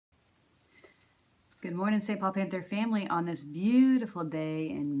Good morning, St. Paul Panther family, on this beautiful day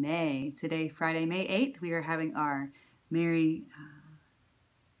in May. Today, Friday, May 8th, we are having our May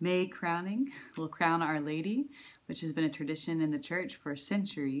crowning. We'll crown Our Lady, which has been a tradition in the church for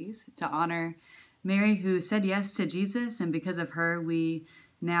centuries to honor Mary, who said yes to Jesus, and because of her, we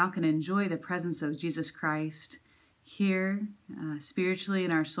now can enjoy the presence of Jesus Christ here spiritually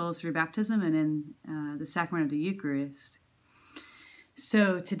in our souls through baptism and in the sacrament of the Eucharist.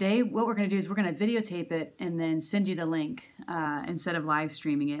 So today what we're going to do is we're going to videotape it and then send you the link instead of live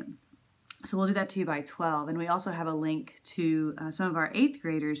streaming it. So we'll do that to you by 12. And we also have a link to some of our 8th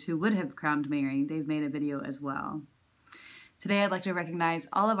graders who would have crowned Mary. They've made a video as well. Today I'd like to recognize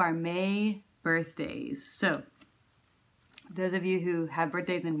all of our May birthdays. So those of you who have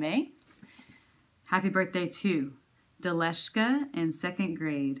birthdays in May, happy birthday to Deleshka in 2nd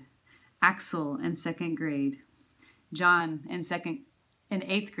grade, Axel in 2nd grade, John in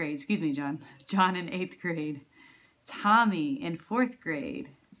 8th grade, John in 8th grade, Tommy in 4th grade,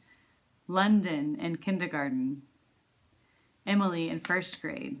 London in kindergarten, Emily in 1st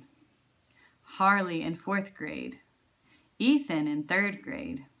grade, Harley in 4th grade, Ethan in 3rd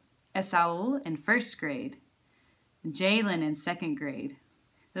grade, Esau in 1st grade, Jalen in 2nd grade.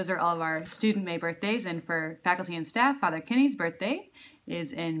 Those are all of our student May birthdays, and for faculty and staff, Father Kenny's birthday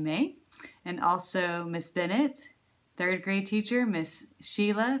is in May, and also Miss Bennett, 3rd grade teacher, Miss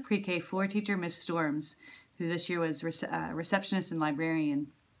Sheila, pre-K 4 teacher, Miss Storms, who this year was receptionist and librarian.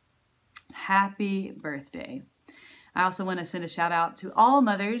 Happy birthday. I also want to send a shout out to all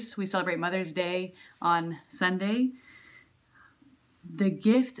mothers. We celebrate Mother's Day on Sunday. The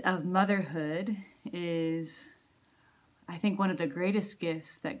gift of motherhood is, I think, one of the greatest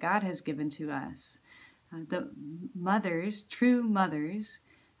gifts that God has given to us. The mothers, true mothers,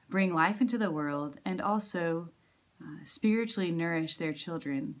 bring life into the world and also spiritually nourish their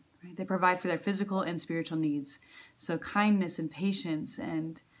children. Right? They provide for their physical and spiritual needs. So kindness and patience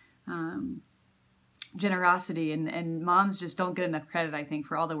and generosity, and moms just don't get enough credit, I think,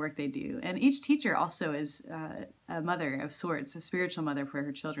 for all the work they do. And each teacher also is a mother of sorts, a spiritual mother for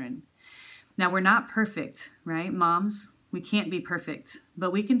her children. Now, we're not perfect, right? Moms, we can't be perfect,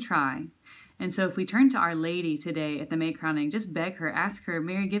 but we can try. And so if we turn to Our Lady today at the May crowning, just beg her, ask her,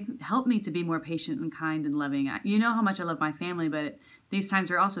 Mary, help me to be more patient and kind and loving. You know how much I love my family, but these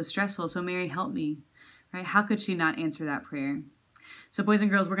times are also stressful, so Mary, help me. Right? How could she not answer that prayer? So boys and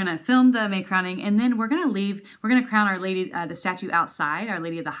girls, we're going to film the May crowning, and then we're going to crown Our Lady, the statue outside, Our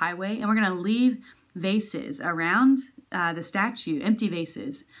Lady of the Highway, and we're going to leave vases around the statue, empty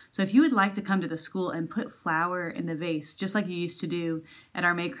vases. So if you would like to come to the school and put flour in the vase, just like you used to do at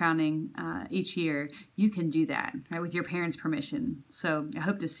our May crowning each year, you can do that, right, with your parents' permission. So I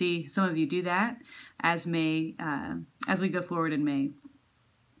hope to see some of you do that as we go forward in May.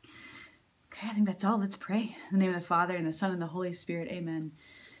 Okay, I think that's all. Let's pray. In the name of the Father, and the Son, and the Holy Spirit. Amen.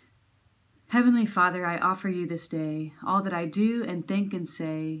 Heavenly Father, I offer you this day all that I do and think and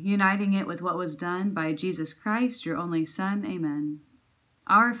say, uniting it with what was done by Jesus Christ, your only Son. Amen.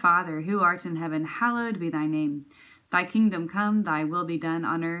 Our Father, who art in heaven, hallowed be thy name. Thy kingdom come, thy will be done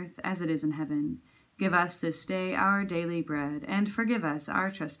on earth as it is in heaven. Give us this day our daily bread, and forgive us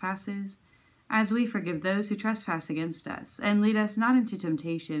our trespasses, as we forgive those who trespass against us. And lead us not into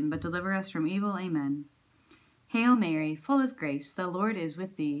temptation, but deliver us from evil. Amen. Hail Mary, full of grace, the Lord is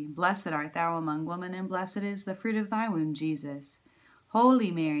with thee. Blessed art thou among women, and blessed is the fruit of thy womb, Jesus.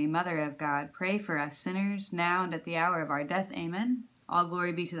 Holy Mary, Mother of God, pray for us sinners, now and at the hour of our death. Amen. All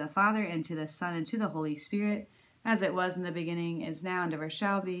glory be to the Father, and to the Son, and to the Holy Spirit, as it was in the beginning, is now, and ever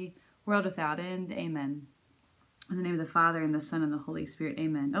shall be, world without end. Amen. In the name of the Father, and the Son, and the Holy Spirit.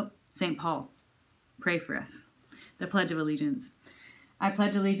 Amen. Oh, St. Paul, pray for us. The Pledge of Allegiance. I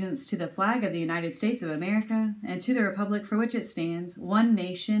pledge allegiance to the flag of the United States of America and to the republic for which it stands, one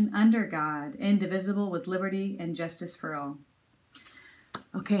nation, under God, indivisible, with liberty and justice for all.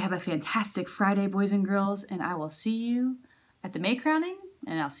 Okay, have a fantastic Friday, boys and girls, and I will see you at the May crowning,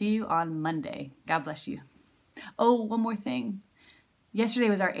 and I'll see you on Monday. God bless you. Oh, one more thing.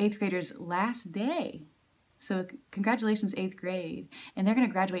 Yesterday was our 8th graders' last day. So congratulations, 8th grade. And they're going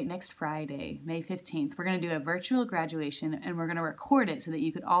to graduate next Friday, May 15th. We're going to do a virtual graduation, and we're going to record it so that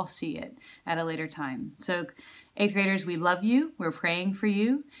you could all see it at a later time. So 8th graders, we love you. We're praying for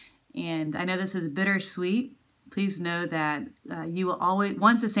you. And I know this is bittersweet. Please know that you will always,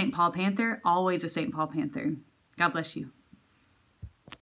 once a St. Paul Panther, always a St. Paul Panther. God bless you.